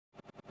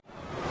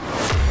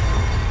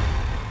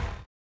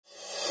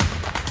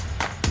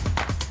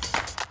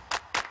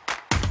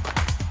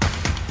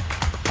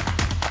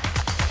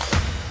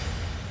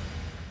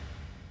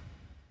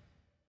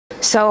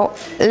So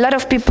a lot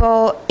of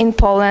people in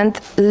Poland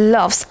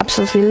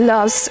absolutely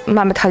loves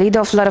Mamed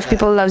Khalidov. A lot of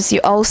people loves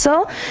you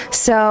also.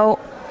 So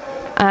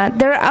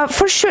there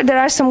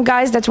are some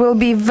guys that will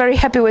be very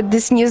happy with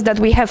this news that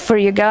we have for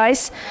you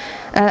guys.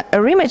 A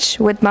rematch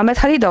with Mamed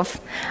Khalidov.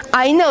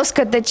 I know,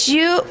 Scott, that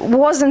you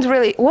wasn't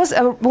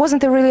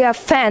really a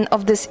fan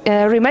of this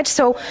rematch.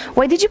 So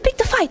why did you pick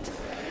the fight?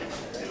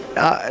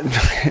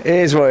 It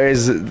is what it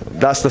is.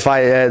 That's the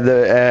fight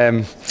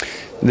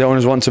the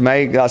owners want to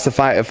make. That's the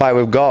fight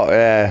we've got.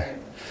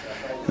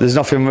 There's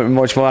nothing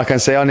much more I can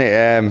say on it.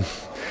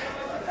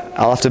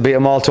 I'll have to beat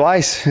them all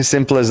twice. As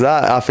simple as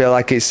that. I feel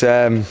like it's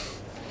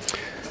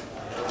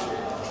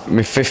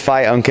my fifth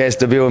fight on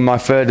KSW and my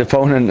third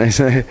opponent. It's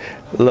a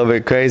little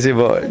bit crazy,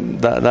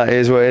 but that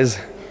is what it is.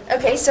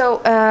 Okay,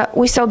 so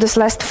we saw this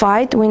last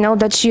fight. We know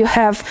that you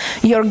have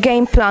your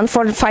game plan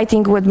for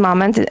fighting with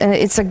Mamed.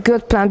 It's a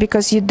good plan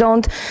because you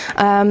don't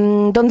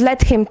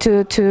let him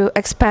to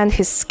expand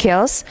his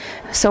skills.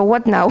 So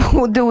what now?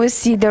 Do we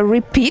see the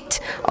repeat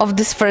of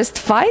this first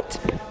fight?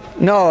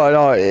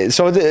 No.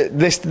 So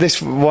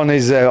this one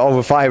is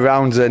over 5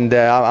 rounds, and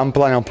I'm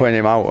planning on putting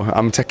him out.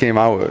 I'm taking him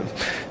out.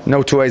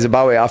 No two ways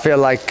about it. I feel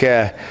like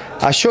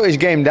I shut his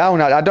game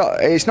down.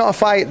 It's not a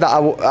fight that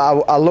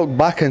I look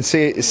back and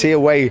see a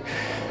way.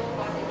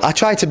 I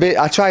try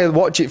to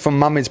watch it from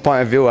Mamed's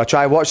point of view. I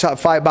try to watch that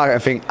fight back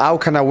and think, how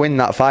can I win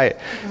that fight?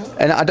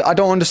 And I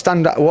don't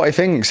understand what he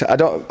thinks. I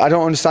don't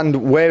understand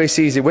where he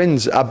sees he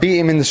wins. I beat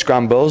him in the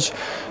scrambles.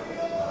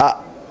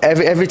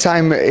 Every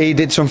time he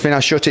did something, I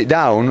shut it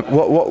down.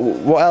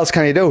 What else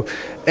can he do?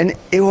 And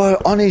he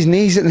was on his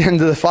knees at the end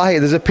of the fight.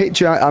 There's a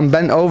picture. I'm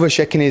bent over,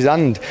 shaking his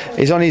hand.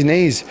 He's on his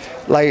knees.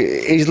 Like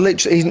he's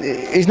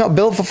not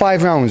built for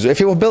 5 rounds. If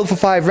he were built for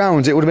 5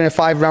 rounds, it would have been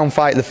a 5-round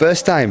fight the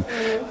first time.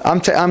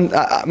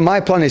 My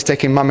plan is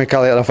taking Mamed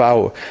Khalidov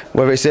out.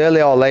 Whether it's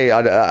early or late,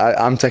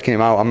 I'm taking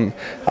him out.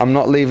 I'm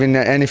not leaving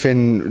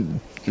anything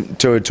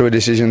to a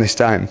decision this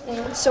time.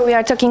 So we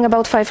are talking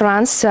about 5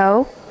 rounds.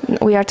 So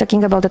we are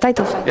talking about the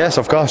title fight. Yes,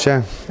 of course,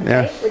 yeah.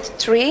 With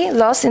 3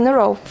 losses in a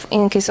row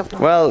in case of.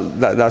 Well,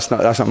 that's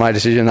not my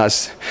decision.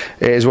 It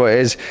is what it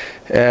is.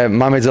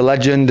 Mamed's a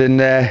legend, and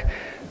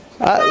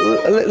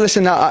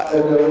listen,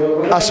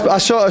 I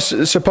sort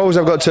of suppose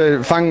I've got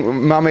to thank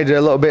Mamed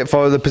a little bit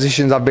for the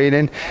positions I've been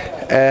in.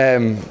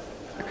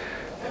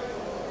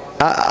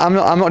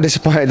 I'm not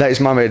disappointed that it's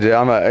Mamed.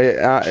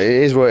 It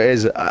is what it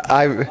is.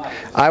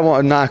 I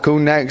want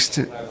Narcoon next.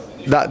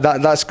 It's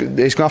going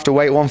to have to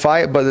wait one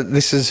fight, but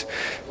this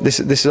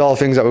is all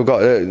things that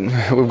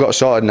we've got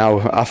sorted now.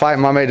 I fight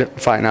Mamed,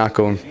 fight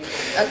Narcoon.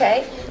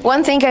 Okay.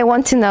 One thing I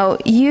want to know: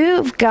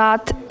 you've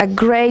got a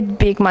great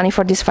big money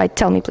for this fight.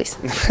 Tell me, please.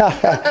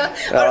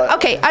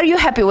 Okay, are you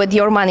happy with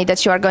your money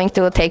that you are going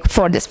to take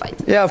for this fight?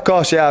 Yeah, of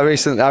course. Yeah, I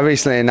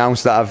recently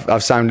announced that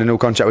I've signed a new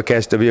contract with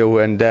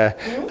KSW, and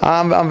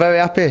I'm very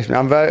happy.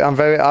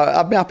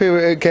 I've been happy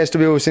with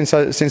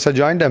KSW since I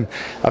joined them.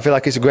 I feel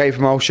like it's a great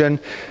promotion.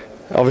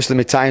 Obviously,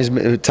 my times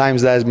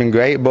there has been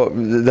great, but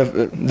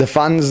the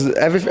fans,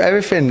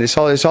 everything, it's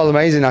all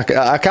amazing.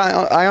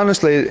 I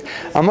honestly,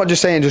 I'm not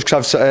just saying just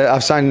because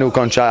I've signed a new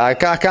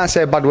contract. I can't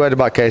say a bad word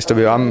about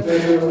KSW. I'm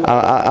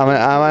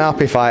an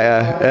happy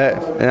fighter.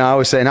 And I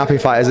always say, an happy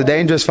fighter is a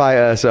dangerous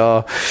fighter.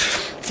 So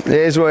it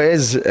is what it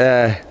is.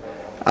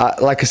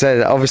 Like I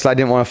said, obviously I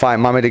didn't want to fight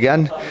Mamed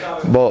again,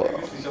 but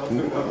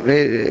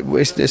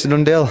it's a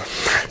done deal.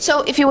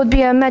 So if you would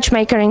be a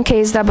matchmaker in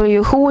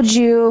KSW, who would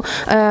you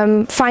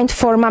find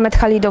for Mamed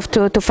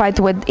Khalidov to fight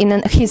with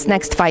in his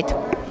next fight?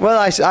 Well,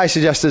 I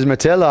suggest as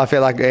Matilda. I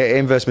feel like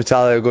him versus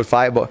Matilda a good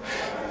fight, but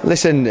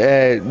listen,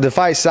 the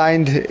fight's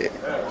signed.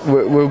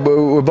 We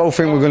both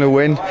think we're going to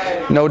win.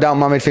 No doubt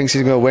Mamed thinks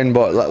he's going to win,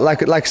 but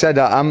like I said,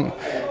 I'm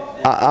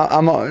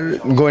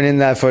not going in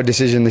there for a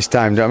decision this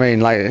time. Do you know what I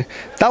mean? Like,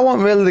 that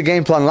wasn't really the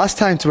game plan last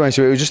time, to be honest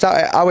with you. It was just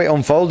how it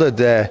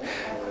unfolded.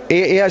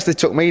 He actually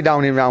took me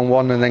down in round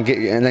 1 and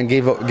then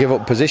gave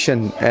up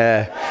position.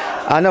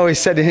 I know he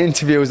said in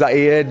interviews that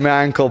he heard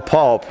my ankle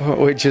pop,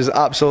 which is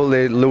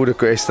absolutely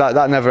ludicrous.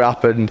 That never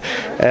happened.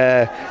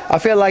 I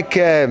feel like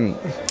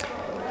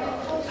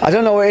I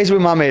don't know what it is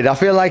with Mamed. I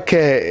feel like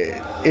I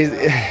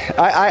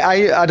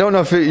don't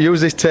know if you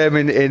use this term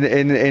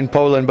in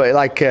Poland, but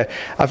like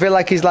I feel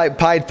like he's like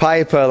Pied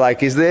Piper. Like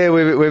he's there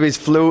with his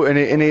flute,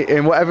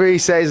 and whatever he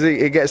says,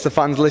 he gets the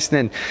fans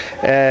listening.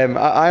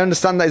 I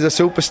understand that he's a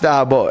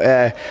superstar,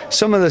 but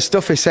some of the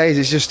stuff he says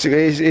is just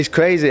is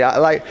crazy.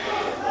 I've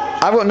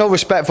got no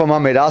respect for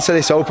Mamed. I'll say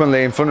this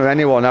openly in front of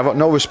anyone. I've got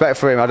no respect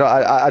for him.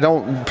 I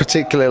don't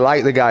particularly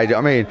like the guy. Do you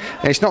know what I mean?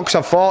 And it's not because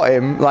I fought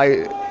him.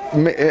 Like,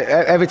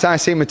 every time I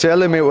see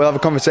Matilda, we'll have a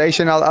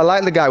conversation. I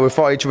like the guy. We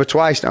fought each other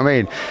twice. You know what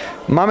I mean?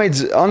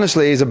 Mamed's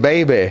honestly, he's a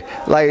baby.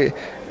 Like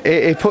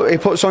he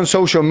puts on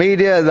social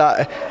media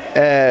that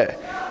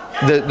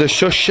the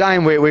shush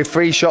shine with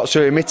 3 shots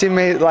are hitting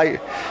me. Like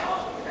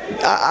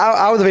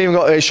I would have even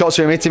got shots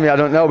are hitting me. I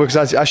don't know,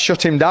 because I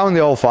shut him down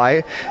the whole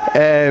fight.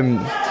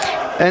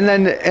 And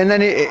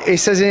then he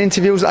says in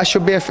interviews that I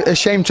should be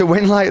ashamed to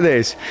win like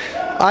this.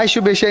 I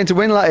should be ashamed to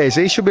win like this.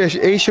 He should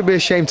be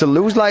ashamed to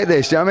lose like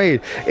this. Do you know what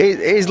I mean?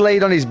 He's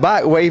laid on his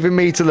back, waving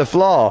me to the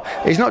floor.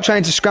 He's not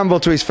trying to scramble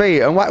to his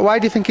feet. And why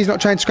do you think he's not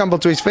trying to scramble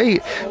to his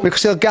feet?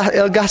 Because he'll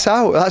gas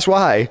out. That's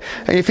why.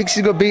 And he thinks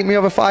he's going to beat me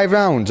over 5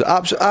 rounds.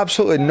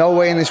 Absolutely no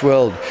way in this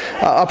world.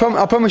 I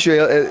promise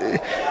you.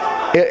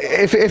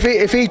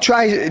 If he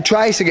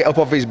tries to get up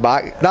off his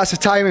back, that's a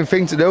timing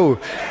thing to do.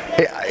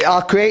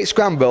 I'll create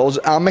scrambles,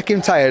 I'll make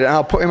him tired, and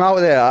I'll put him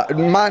out there.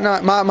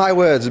 Mark my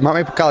words,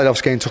 Mameda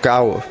Khalidov's getting took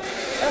out.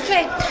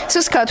 Okay,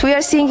 so Scott, we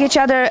are seeing each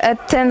other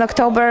at 10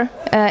 October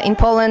in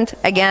Poland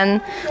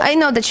again. I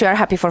know that you are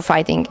happy for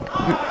fighting.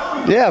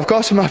 Yeah, of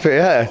course I'm happy.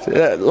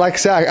 Yeah, like I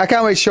said, I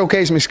can't wait to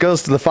showcase my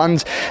skills to the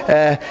fans.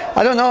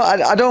 I don't know.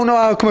 I don't know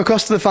how I come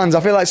across to the fans.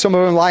 I feel like some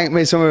of them like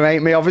me, some of them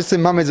hate me. Obviously,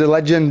 Mameda's a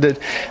legend. And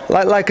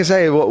like I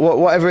say,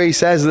 whatever he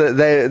says, that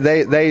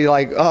they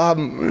like.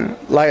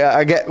 Like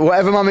I get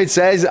whatever Mameda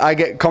says, I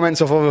get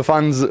comments off other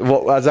fans.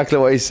 Exactly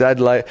what he said.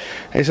 Like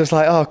it's just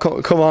like, oh,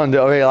 come on.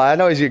 I mean, like, I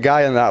know he's your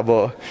guy and that,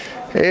 but.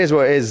 It is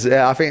what it is.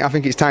 I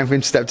think it's time for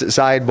him to step to the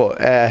side, but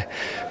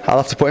I'll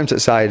have to put him to the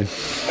side.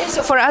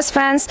 So for us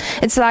fans,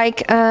 it's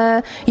like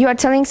you are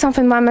telling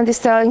something, Mameda is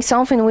telling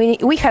something.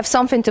 We have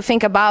something to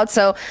think about,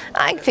 so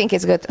I think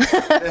it's good.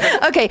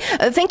 Okay,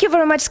 thank you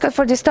very much, Scott,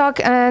 for this talk,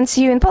 and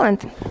see you in Poland.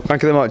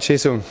 Thank you very much. See you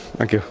soon.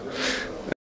 Thank you.